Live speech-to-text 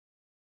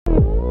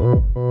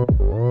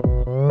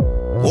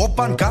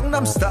Open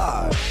Gangnam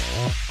Style.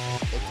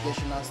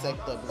 Educational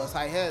sector, because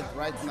I heard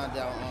right now they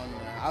are on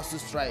ASU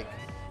strike.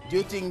 Do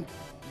you think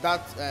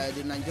that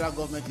the Nigerian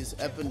government is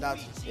helping that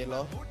a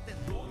lot?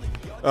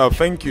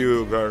 Thank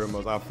you very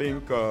much. I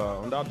think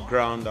on that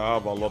ground I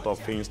have a lot of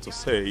things to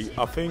say.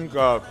 I think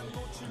the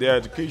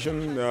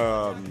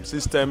education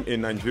system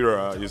in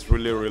Nigeria is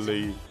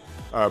really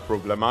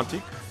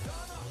problematic.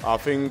 I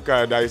think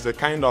there is a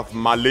kind of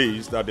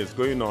malaise that is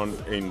going on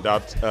in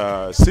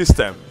that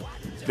system.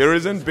 The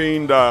reason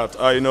being that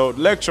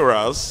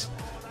lecturers,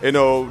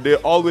 they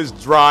always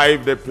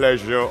drive the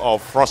pleasure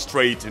of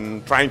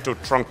frustrating, trying to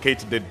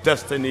truncate the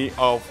destiny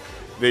of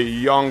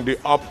the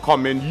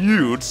upcoming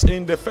youths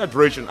in the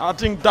federation. I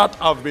think that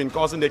have been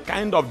causing a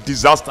kind of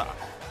disaster.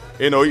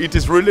 It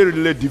is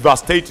really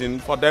devastating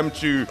for them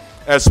to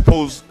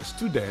expose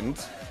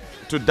students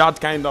to that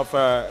kind of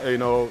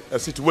a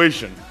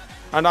situation.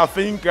 And I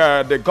think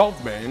the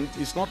government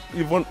is not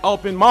even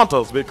helping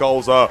matters,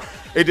 because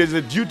it is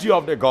a duty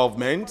of the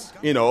government,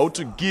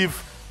 to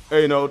give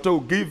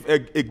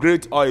a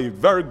great or a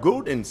very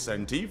good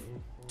incentive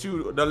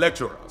to the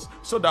lecturers,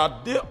 so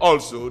that they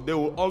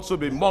will also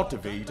be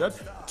motivated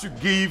to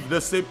give the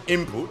same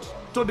input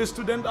to the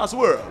student as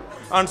well.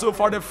 And so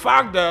for the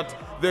fact that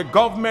the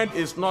government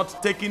is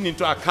not taking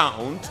into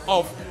account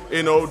of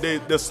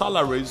the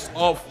salaries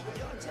of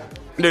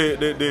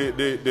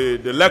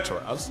the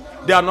lecturers,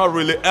 they are not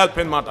really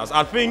helping matters.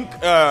 I think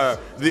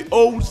the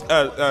old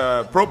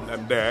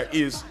problem there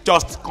is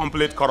just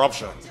complete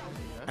corruption.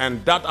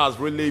 And that has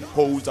really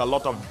posed a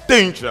lot of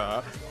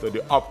danger to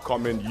the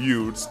upcoming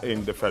youths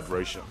in the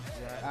federation.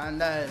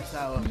 And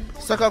so,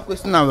 second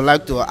question I would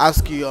like to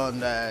ask you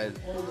on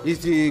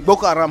is the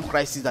Boko Haram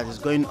crisis that is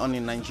going on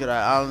in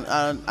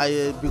Nigeria,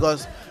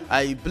 because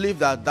I believe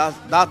that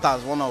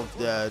is one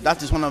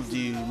of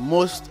the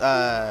most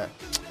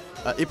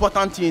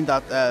important thing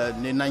that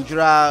the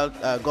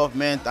Nigeria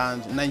government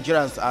and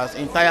Nigerians as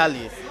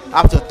entirely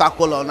have to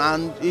tackle on,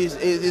 and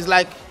it's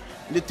like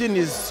the thing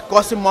is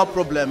causing more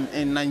problem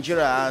in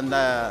Nigeria. And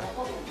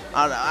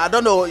I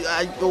don't know,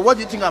 what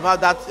do you think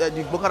about that,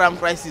 the Boko Haram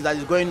crisis that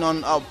is going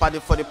on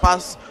for the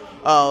past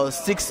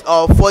 6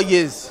 or 4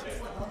 years?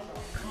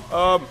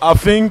 I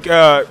think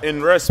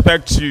in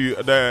respect to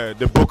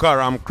the Boko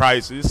Haram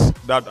crisis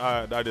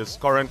that is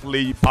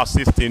currently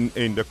persisting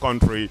in the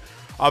country,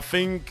 I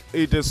think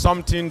it is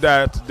something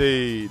that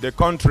the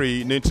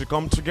country needs to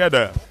come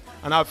together.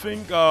 And I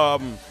think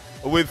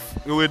with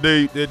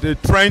the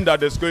trend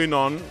that is going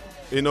on,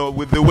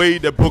 with the way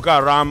the Boko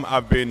Haram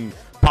have been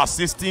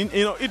persisting,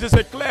 it is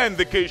a clear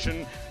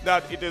indication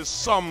that it is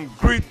some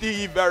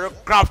greedy, very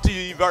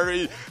crafty,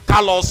 very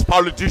callous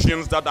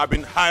politicians that have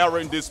been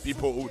hiring these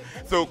people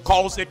to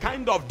cause a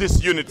kind of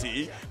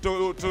disunity,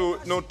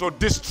 to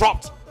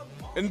disrupt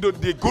into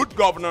the good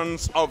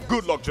governance of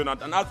Goodluck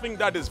Jonathan. And I think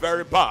that is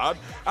very bad.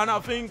 And I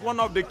think one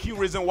of the key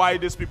reasons why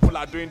these people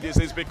are doing this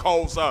is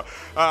because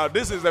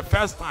this is the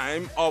first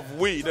time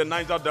we, the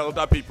Niger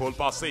Delta people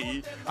per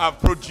se, have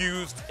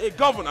produced a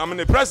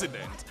governor, a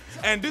president.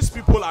 And these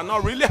people are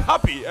not really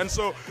happy. And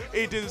so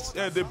it is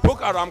the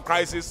Boko Haram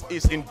crisis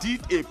is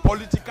indeed a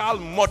political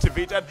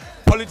motivated,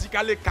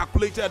 politically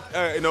calculated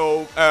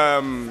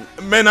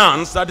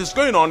menace that is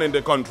going on in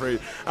the country.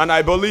 And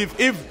I believe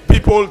if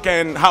people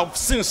can have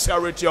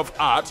sincerity of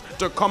heart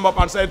to come up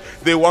and say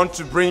they want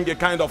to bring a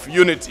kind of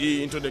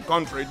unity into the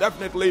country,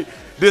 definitely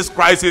this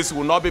crisis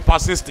will not be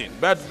persisting.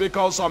 But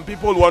because some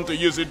people want to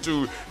use it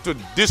to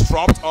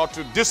disrupt or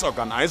to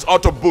disorganize or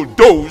to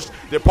bulldoze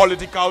the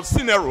political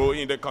scenario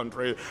in the country,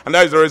 and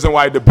that is the reason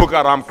why the Boko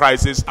Haram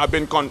crisis have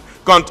been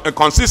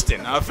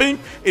consistent. I think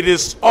it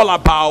is all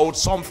about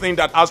something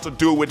that has to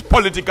do with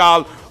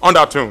political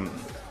undertone.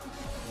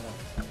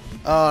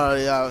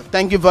 Yeah.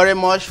 Thank you very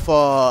much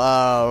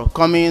for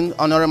coming,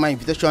 honoring my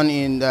invitation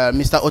in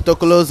Mr.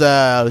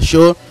 Otokolo's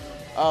show.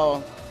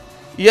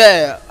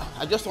 Yeah,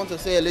 I just want to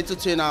say a little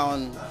thing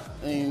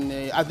in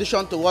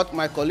addition to what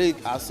my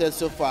colleague has said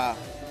so far.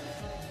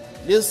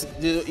 This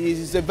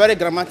is a very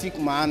grammatic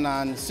man,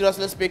 and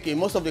seriously speaking,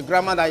 most of the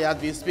grammar that he has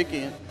been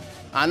speaking,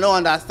 I don't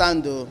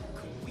understand though,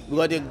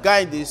 because the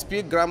guy, they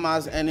speak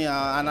grammars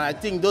anyhow, and I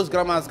think those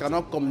grammars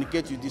cannot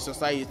communicate with the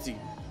society.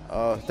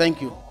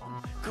 Thank you.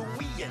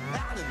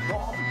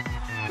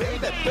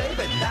 Baby,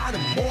 not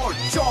more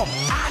job.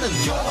 I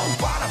don't know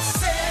what I'm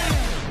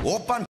saying.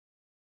 Open